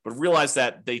that. But realize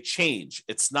that they change.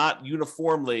 It's not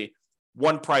uniformly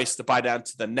one price to buy down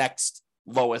to the next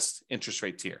lowest interest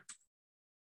rate tier.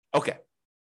 Okay.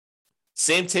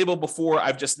 Same table before.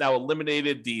 I've just now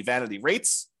eliminated the vanity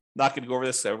rates. Not going to go over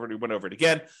this. I already went over it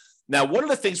again. Now, one of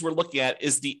the things we're looking at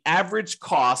is the average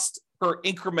cost per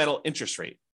incremental interest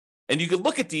rate. And you can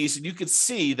look at these and you can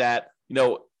see that,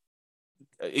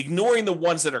 ignoring the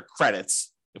ones that are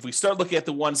credits, if we start looking at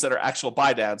the ones that are actual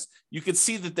buy downs, you can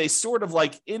see that they sort of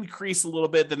like increase a little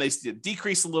bit, then they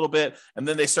decrease a little bit, and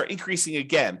then they start increasing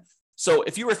again. So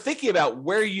if you were thinking about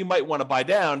where you might want to buy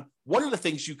down, one of the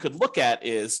things you could look at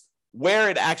is where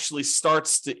it actually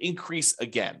starts to increase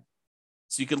again.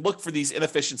 So you can look for these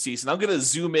inefficiencies, and I'm going to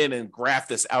zoom in and graph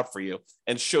this out for you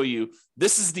and show you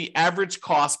this is the average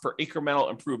cost per incremental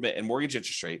improvement in mortgage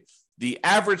interest rate, the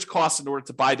average cost in order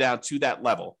to buy down to that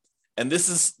level. And this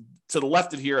is to the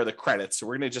left of here are the credits. So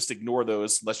we're going to just ignore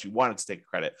those unless you wanted to take a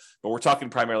credit. But we're talking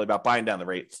primarily about buying down the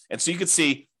rate. And so you can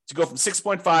see to go from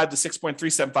 6.5 to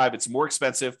 6.375, it's more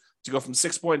expensive. To go from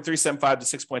 6.375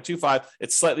 to 6.25,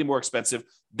 it's slightly more expensive.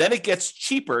 Then it gets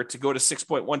cheaper to go to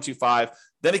 6.125.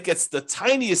 Then it gets the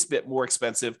tiniest bit more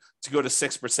expensive to go to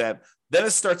 6%. Then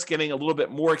it starts getting a little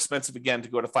bit more expensive again to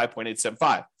go to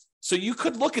 5.875. So you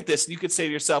could look at this and you could say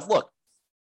to yourself, look,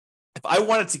 if I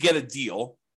wanted to get a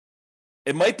deal,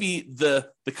 it might be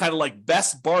the kind of like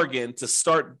best bargain to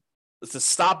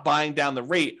stop buying down the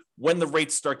rate when the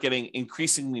rates start getting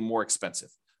increasingly more expensive.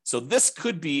 So this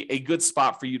could be a good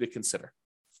spot for you to consider.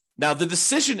 Now, the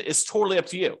decision is totally up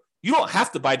to you. You don't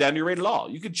have to buy down your rate at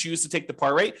all. You could choose to take the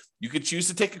par rate. You could choose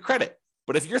to take a credit.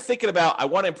 But if you're thinking about, I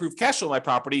want to improve cash flow in my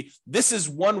property, this is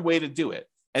one way to do it.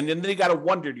 And then you got to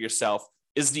wonder to yourself,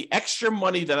 is the extra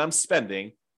money that I'm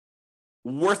spending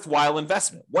worthwhile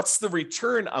investment? What's the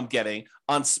return I'm getting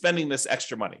on spending this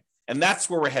extra money? And that's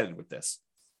where we're headed with this.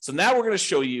 So now we're going to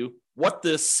show you what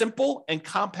the simple and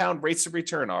compound rates of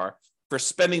return are for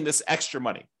spending this extra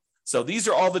money. So these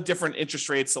are all the different interest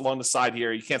rates along the side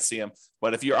here. You can't see them,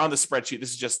 but if you're on the spreadsheet,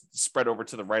 this is just spread over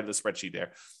to the right of the spreadsheet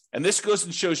there. And this goes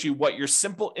and shows you what your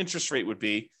simple interest rate would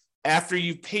be after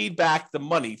you've paid back the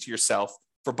money to yourself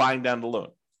for buying down the loan.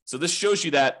 So this shows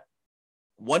you that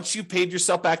once you paid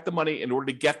yourself back the money in order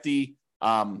to get the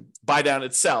buy down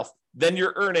itself, then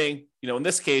you're earning, in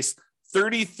this case,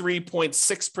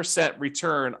 33.6%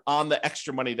 return on the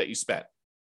extra money that you spent.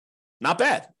 Not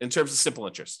bad in terms of simple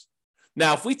interest.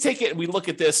 Now, if we take it and we look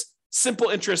at this simple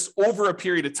interest over a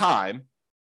period of time,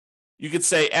 you could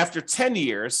say after 10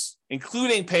 years,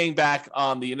 including paying back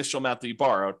on the initial amount that you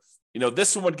borrowed,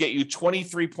 this one would get you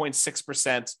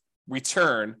 23.6%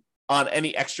 return on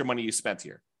any extra money you spent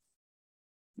here.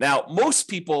 Now, most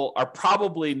people are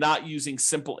probably not using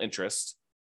simple interest,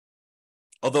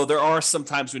 although there are some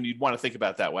times when you'd want to think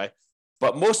about it that way.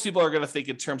 But most people are going to think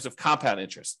in terms of compound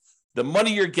interest. The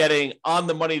money you're getting on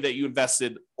the money that you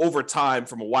invested over time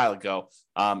from a while ago,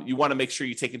 you want to make sure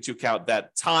you take into account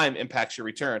that time impacts your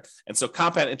return. And so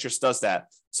compound interest does that.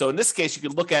 So in this case, you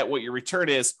can look at what your return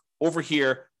is over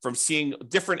here from seeing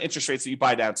different interest rates that you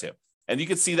buy down to. And you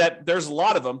can see that there's a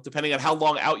lot of them, depending on how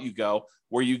long out you go,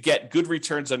 where you get good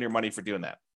returns on your money for doing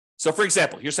that. So for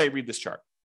example, here's how you read this chart.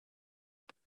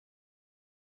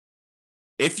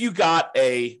 If you bought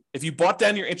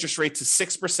down your interest rate to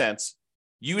 6%,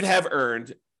 you would have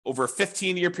earned over a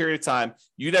 15-year period of time,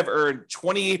 you'd have earned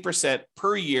 28%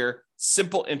 per year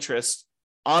simple interest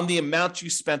on the amount you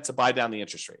spent to buy down the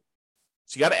interest rate.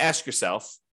 So you got to ask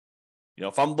yourself,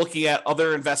 if I'm looking at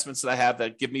other investments that I have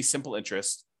that give me simple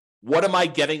interest, what am I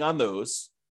getting on those?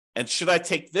 And should I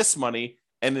take this money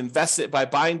and invest it by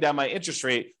buying down my interest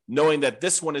rate, knowing that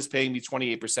this one is paying me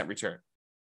 28% return?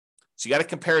 So you got to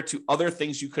compare it to other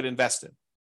things you could invest in.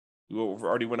 We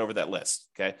already went over that list.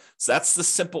 Okay. So that's the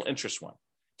simple interest one.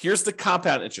 Here's the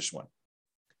compound interest one.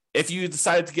 If you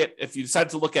decide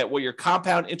to look at what your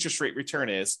compound interest rate return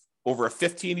is over a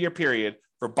 15-year period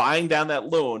for buying down that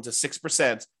loan to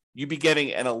 6%, you'd be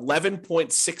getting an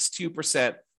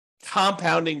 11.62%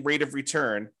 compounding rate of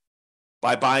return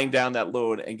by buying down that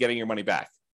loan and getting your money back.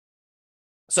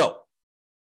 So,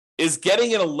 is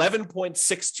getting an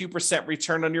 11.62%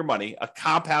 return on your money, a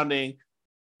compounding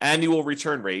annual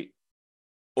return rate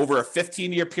over a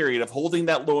 15-year period of holding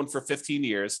that loan for 15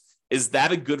 years, is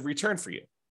that a good return for you?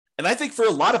 And I think for a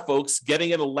lot of folks,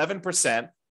 getting an 11%,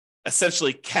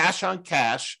 essentially cash on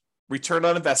cash return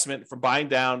on investment from buying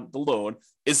down the loan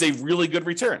is a really good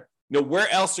return.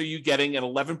 Where else are you getting an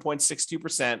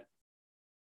 11.62%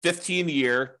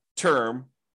 15-year term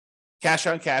cash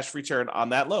on cash return on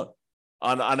that loan,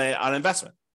 on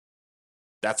investment?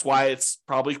 That's why it's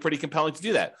probably pretty compelling to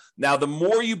do that. Now, the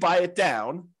more you buy it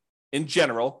down, in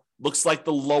general, looks like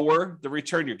the lower the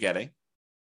return you're getting.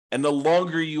 And the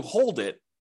longer you hold it,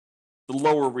 the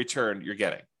lower return you're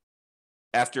getting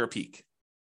after a peak.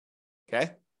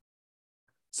 Okay?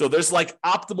 So there's like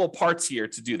optimal parts here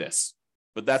to do this,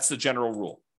 but that's the general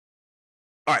rule.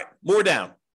 All right, more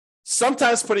down.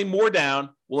 Sometimes putting more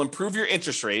down will improve your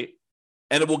interest rate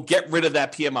and it will get rid of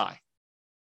that PMI.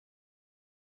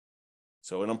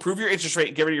 So it'll improve your interest rate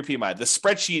and get rid of your PMI. The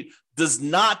spreadsheet does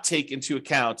not take into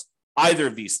account either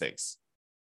of these things.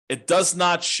 It does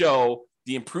not show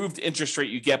the improved interest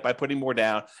rate you get by putting more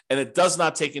down, and it does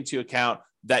not take into account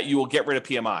that you will get rid of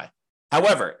PMI.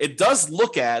 However, it does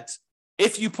look at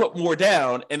if you put more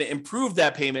down and improve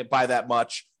that payment by that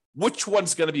much, which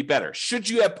one's going to be better? Should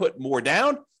you have put more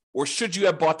down or should you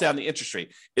have bought down the interest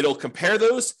rate? It'll compare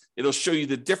those. It'll show you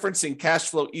the difference in cash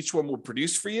flow each one would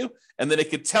produce for you. And then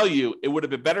it could tell you it would have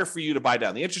been better for you to buy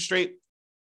down the interest rate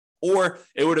or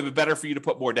it would have been better for you to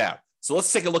put more down. So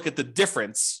let's take a look at the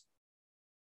difference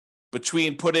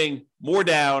between putting more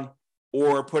down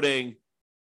or buying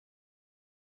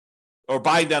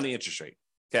down the interest rate.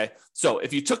 Okay. So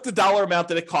if you took the dollar amount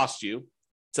that it cost you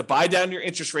to buy down your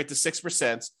interest rate to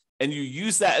 6% and you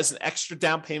use that as an extra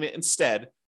down payment instead,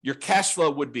 your cash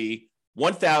flow would be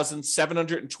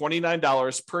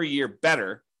 $1,729 per year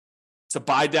better to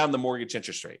buy down the mortgage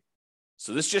interest rate.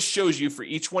 So this just shows you for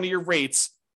each one of your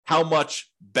rates how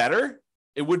much better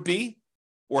it would be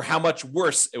or how much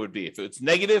worse it would be. If it's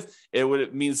negative,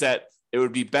 it means that it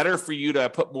would be better for you to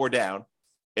put more down.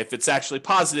 If it's actually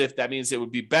positive, that means it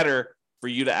would be better for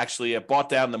you to actually have bought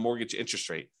down the mortgage interest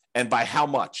rate. And by how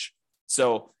much?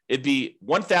 So it'd be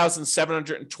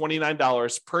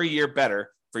 $1,729 per year better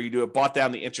for you to have bought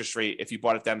down the interest rate if you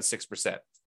bought it down to 6%.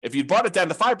 If you bought it down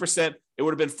to 5%, it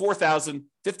would have been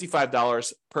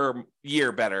 $4,055 per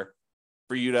year better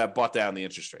for you to have bought down the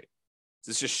interest rate.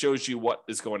 This just shows you what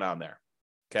is going on there.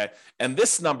 Okay. And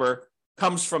this number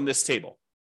comes from this table.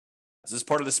 This is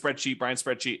part of the spreadsheet, Brian's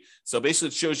spreadsheet. So basically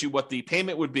it shows you what the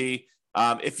payment would be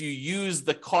if you use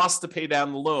the cost to pay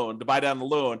down the loan, to buy down the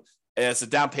loan as a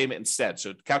down payment instead.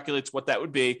 So it calculates what that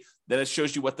would be. Then it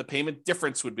shows you what the payment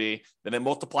difference would be. Then it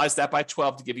multiplies that by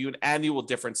 12 to give you an annual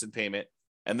difference in payment.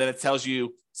 And then it tells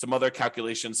you some other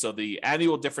calculations. So the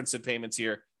annual difference in payments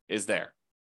here is there.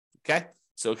 Okay.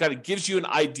 So it kind of gives you an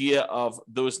idea of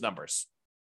those numbers.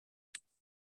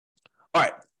 All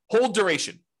right. Hold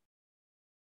duration.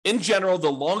 In general,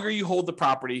 the longer you hold the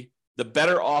property, the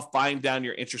better off buying down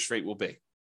your interest rate will be.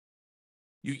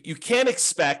 You can't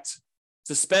expect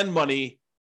to spend money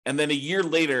and then a year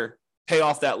later pay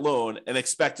off that loan and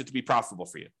expect it to be profitable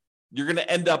for you. You're going to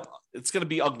end up, it's going to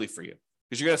be ugly for you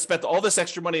because you're going to spend all this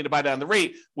extra money to buy down the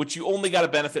rate, which you only got a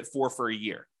benefit for a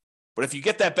year. But if you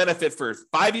get that benefit for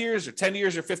 5 years or 10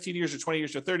 years or 15 years or 20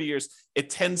 years or 30 years, it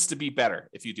tends to be better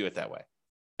if you do it that way.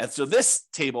 And so this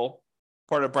table,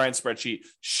 part of Brian's spreadsheet,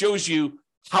 shows you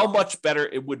how much better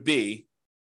it would be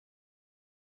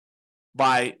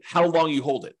by how long you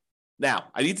hold it. Now,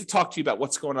 I need to talk to you about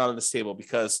what's going on in this table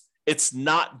because it's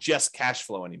not just cash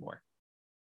flow anymore.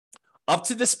 Up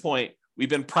to this point, we've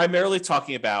been primarily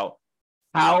talking about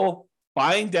how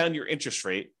buying down your interest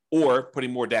rate or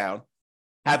putting more down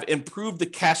have improved the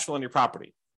cash flow on your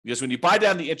property. Because when you buy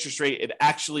down the interest rate, it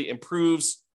actually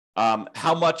improves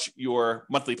how much your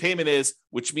monthly payment is,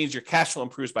 which means your cash flow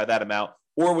improves by that amount,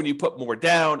 Or when you put more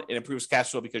down, it improves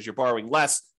cash flow because you're borrowing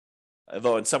less,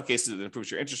 although in some cases it improves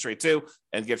your interest rate too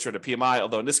and gets rid of PMI.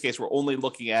 Although in this case, we're only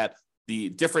looking at the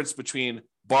difference between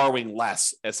borrowing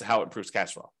less as to how it improves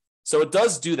cash flow. So it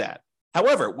does do that.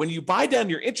 However, when you buy down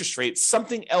your interest rate,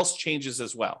 something else changes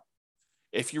as well.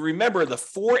 If you remember the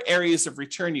 4 areas of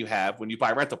return you have when you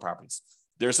buy rental properties,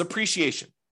 there's appreciation.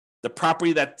 The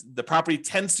property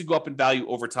tends to go up in value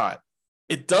over time.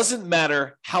 It doesn't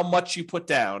matter how much you put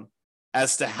down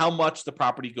as to how much the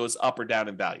property goes up or down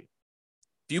in value.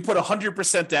 If you put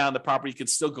 100% down, the property can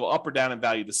still go up or down in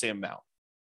value the same amount.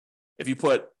 If you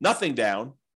put nothing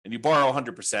down and you borrow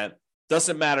 100%,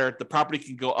 doesn't matter, the property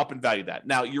can go up in value that.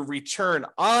 Now, your return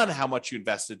on how much you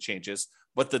invested changes,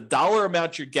 but the dollar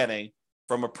amount you're getting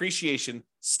from appreciation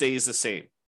stays the same.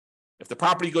 If the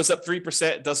property goes up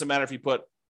 3%, it doesn't matter if you put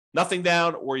nothing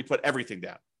down or you put everything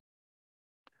down.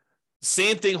 The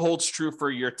same thing holds true for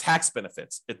your tax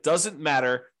benefits. It doesn't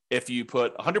matter if you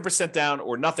put 100% down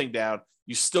or nothing down,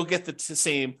 you still get the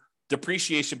same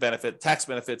depreciation benefit, tax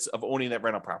benefits of owning that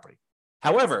rental property.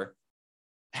 However,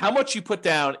 how much you put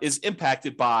down is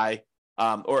impacted by,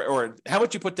 or how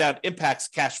much you put down impacts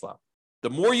cash flow. The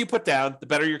more you put down, the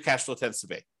better your cash flow tends to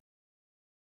be.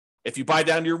 If you buy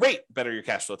down your rate, the better your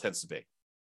cash flow tends to be.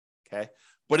 Okay.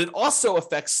 But it also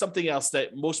affects something else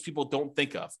that most people don't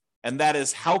think of, and that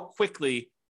is how quickly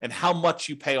and how much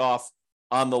you pay off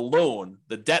on the loan,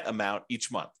 the debt amount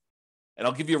each month. And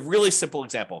I'll give you a really simple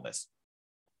example of this.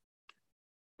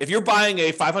 If you're buying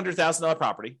a $500,000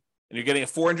 property and you're getting a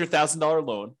 $400,000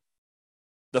 loan,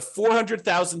 the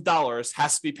 $400,000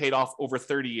 has to be paid off over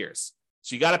 30 years.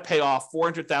 So you got to pay off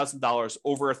 $400,000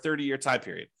 over a 30-year time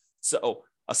period. So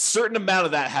a certain amount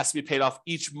of that has to be paid off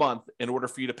each month in order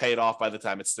for you to pay it off by the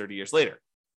time it's 30 years later.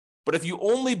 But if you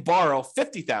only borrow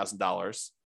 $50,000,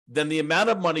 then the amount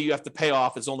of money you have to pay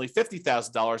off is only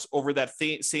 $50,000 over that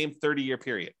same 30-year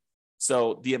period.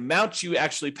 So the amount you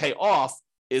actually pay off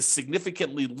is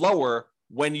significantly lower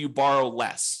when you borrow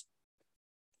less.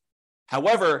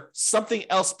 However, something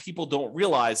else people don't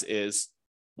realize is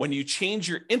when you change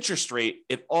your interest rate,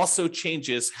 it also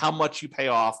changes how much you pay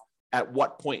off at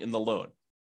what point in the loan.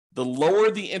 The lower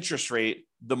the interest rate,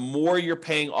 the more you're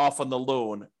paying off on the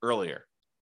loan earlier.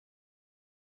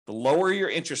 The lower your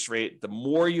interest rate, the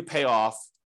more you pay off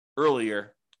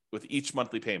earlier with each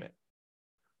monthly payment.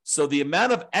 So the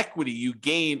amount of equity you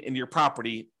gain in your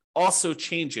property also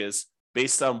changes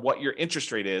based on what your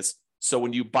interest rate is. So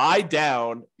when you buy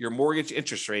down your mortgage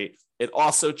interest rate, it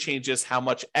also changes how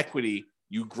much equity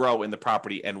you grow in the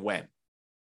property and when.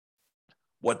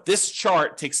 What this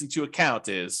chart takes into account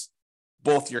is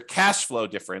both your cash flow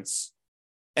difference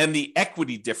and the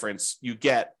equity difference you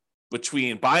get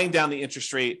between buying down the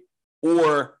interest rate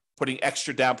or putting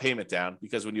extra down payment down,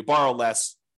 because when you borrow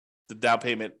less, the down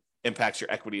payment impacts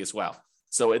your equity as well.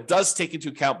 So it does take into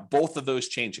account both of those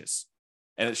changes,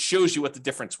 and it shows you what the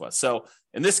difference was. So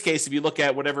in this case, if you look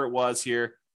at whatever it was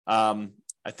here, I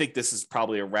think this is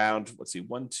probably around, let's see,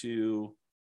 1, 2,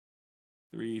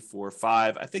 3, 4,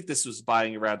 5. I think this was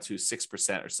buying around to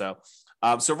 6% or so.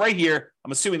 So right here,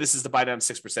 I'm assuming this is the buy down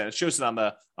 6%. It shows it on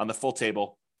the full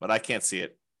table, but I can't see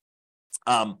it.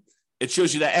 It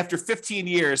shows you that after 15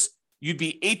 years, you'd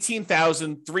be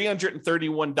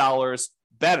 $18,331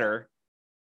 better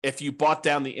if you bought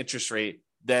down the interest rate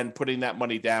than putting that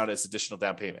money down as additional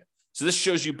down payment. So this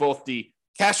shows you both the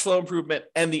cash flow improvement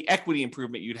and the equity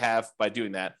improvement you'd have by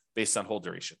doing that based on hold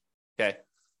duration. Okay.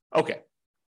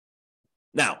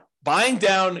 Now, buying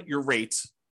down your rate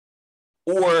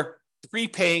or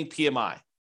prepaying PMI.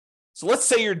 So let's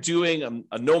say you're doing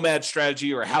a nomad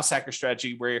strategy or a house hacker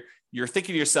strategy where you're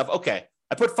thinking to yourself, okay,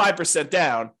 I put 5%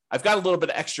 down. I've got a little bit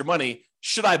of extra money.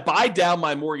 Should I buy down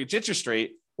my mortgage interest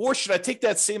rate, or should I take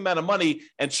that same amount of money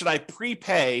and should I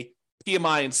prepay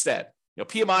PMI instead?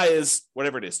 PMI is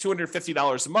whatever it is,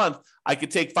 $250 a month. I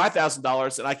could take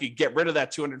 $5,000 and I could get rid of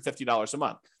that $250 a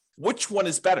month. Which one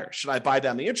is better? Should I buy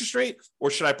down the interest rate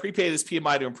or should I prepay this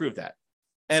PMI to improve that?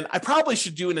 And I probably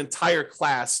should do an entire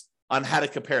class on how to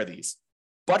compare these.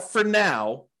 But for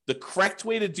now, the correct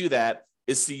way to do that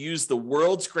is to use the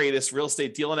world's greatest real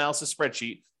estate deal analysis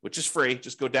spreadsheet, which is free.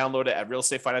 Just go download it at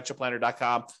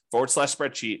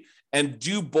realestatefinancialplanner.com/spreadsheet and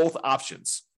do both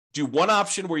options. Do one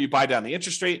option where you buy down the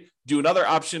interest rate, do another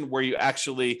option where you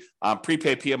actually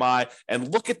prepay PMI,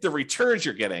 and look at the returns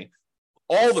you're getting,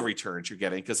 all the returns you're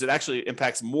getting, because it actually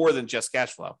impacts more than just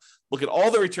cash flow. Look at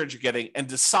all the returns you're getting and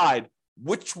decide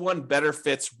which one better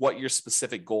fits what your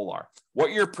specific goal are,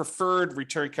 what your preferred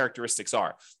return characteristics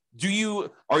are.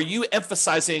 Are you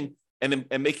emphasizing and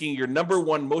making your number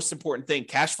one most important thing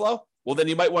cash flow? Well, then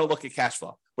you might want to look at cash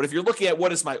flow. But if you're looking at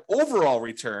what is my overall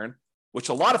return, which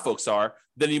a lot of folks are,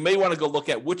 then you may want to go look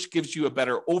at which gives you a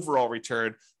better overall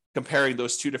return comparing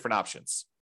those two different options.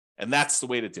 And that's the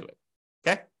way to do it.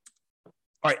 Okay?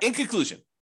 All right, in conclusion,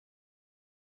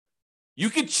 you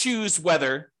can choose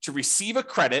whether to receive a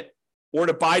credit or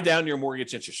to buy down your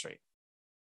mortgage interest rate.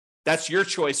 That's your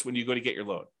choice when you go to get your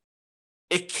loan.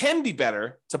 It can be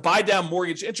better to buy down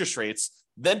mortgage interest rates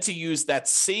than to use that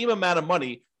same amount of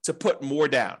money to put more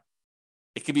down.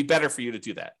 It can be better for you to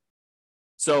do that.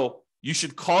 So you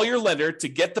should call your lender to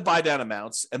get the buy down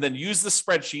amounts and then use the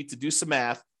spreadsheet to do some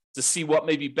math to see what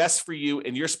may be best for you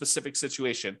in your specific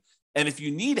situation. And if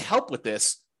you need help with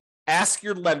this, ask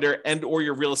your lender and or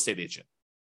your real estate agent.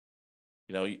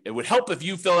 You know, it would help if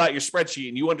you fill out your spreadsheet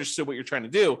and you understood what you're trying to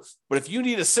do. But if you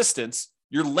need assistance,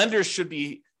 your lender should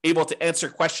be able to answer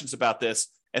questions about this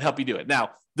and help you do it.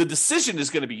 Now, the decision is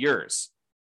going to be yours.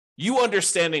 You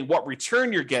understanding what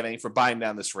return you're getting for buying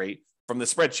down this rate from the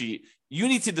spreadsheet, you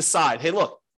need to decide, hey,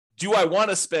 look, do I want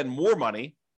to spend more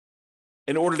money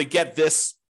in order to get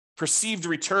this perceived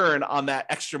return on that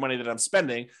extra money that I'm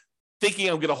spending, thinking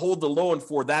I'm going to hold the loan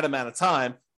for that amount of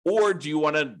time, or do you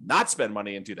want to not spend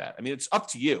money and do that? I mean, it's up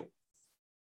to you.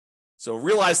 So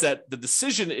realize that the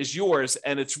decision is yours,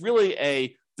 and it's really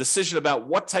a decision about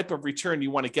what type of return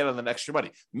you want to get on that extra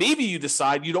money. Maybe you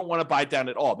decide you don't want to buy down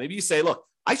at all. Maybe you say, look,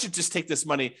 I should just take this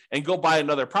money and go buy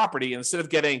another property. And instead of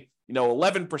getting,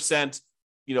 11%,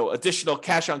 additional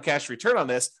cash on cash return on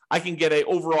this, I can get a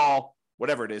overall,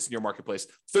 whatever it is in your marketplace,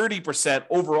 30%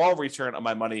 overall return on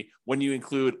my money when you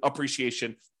include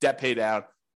appreciation, debt pay down,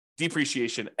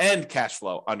 depreciation, and cash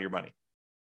flow on your money.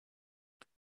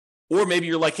 Or maybe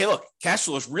you're like, hey, look, cash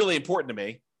flow is really important to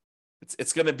me.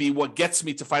 It's going to be what gets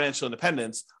me to financial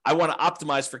independence. I want to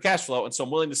optimize for cash flow. And so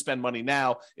I'm willing to spend money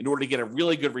now in order to get a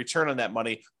really good return on that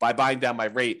money by buying down my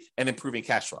rate and improving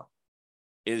cash flow.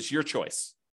 It is your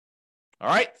choice. All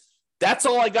right. That's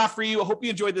all I got for you. I hope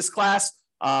you enjoyed this class.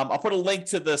 I'll put a link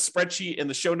to the spreadsheet in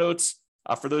the show notes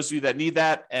for those of you that need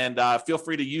that. And feel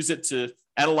free to use it to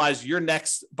analyze your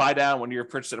next buy down when you're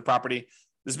purchasing a property.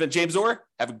 This has been James Orr.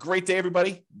 Have a great day,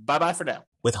 everybody. Bye-bye for now.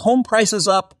 With home prices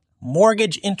up,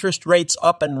 mortgage interest rates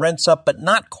up, and rents up, but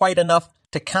not quite enough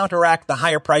to counteract the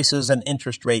higher prices and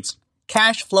interest rates,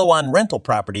 cash flow on rental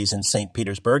properties in St.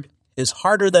 Petersburg is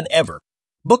harder than ever.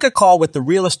 Book a call with the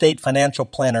Real Estate Financial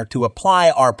Planner to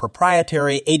apply our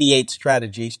proprietary 88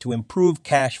 strategies to improve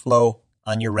cash flow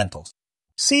on your rentals.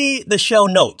 See the show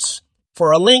notes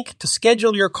for a link to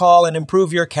schedule your call and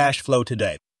improve your cash flow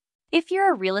today. If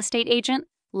you're a real estate agent,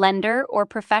 lender, or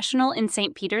professional in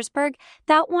St. Petersburg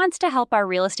that wants to help our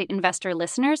real estate investor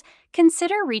listeners,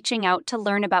 consider reaching out to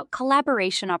learn about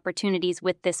collaboration opportunities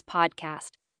with this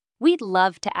podcast. We'd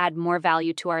love to add more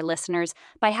value to our listeners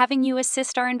by having you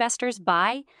assist our investors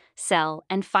buy, sell,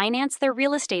 and finance their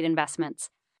real estate investments.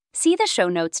 See the show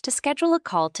notes to schedule a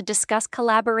call to discuss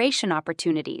collaboration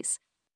opportunities.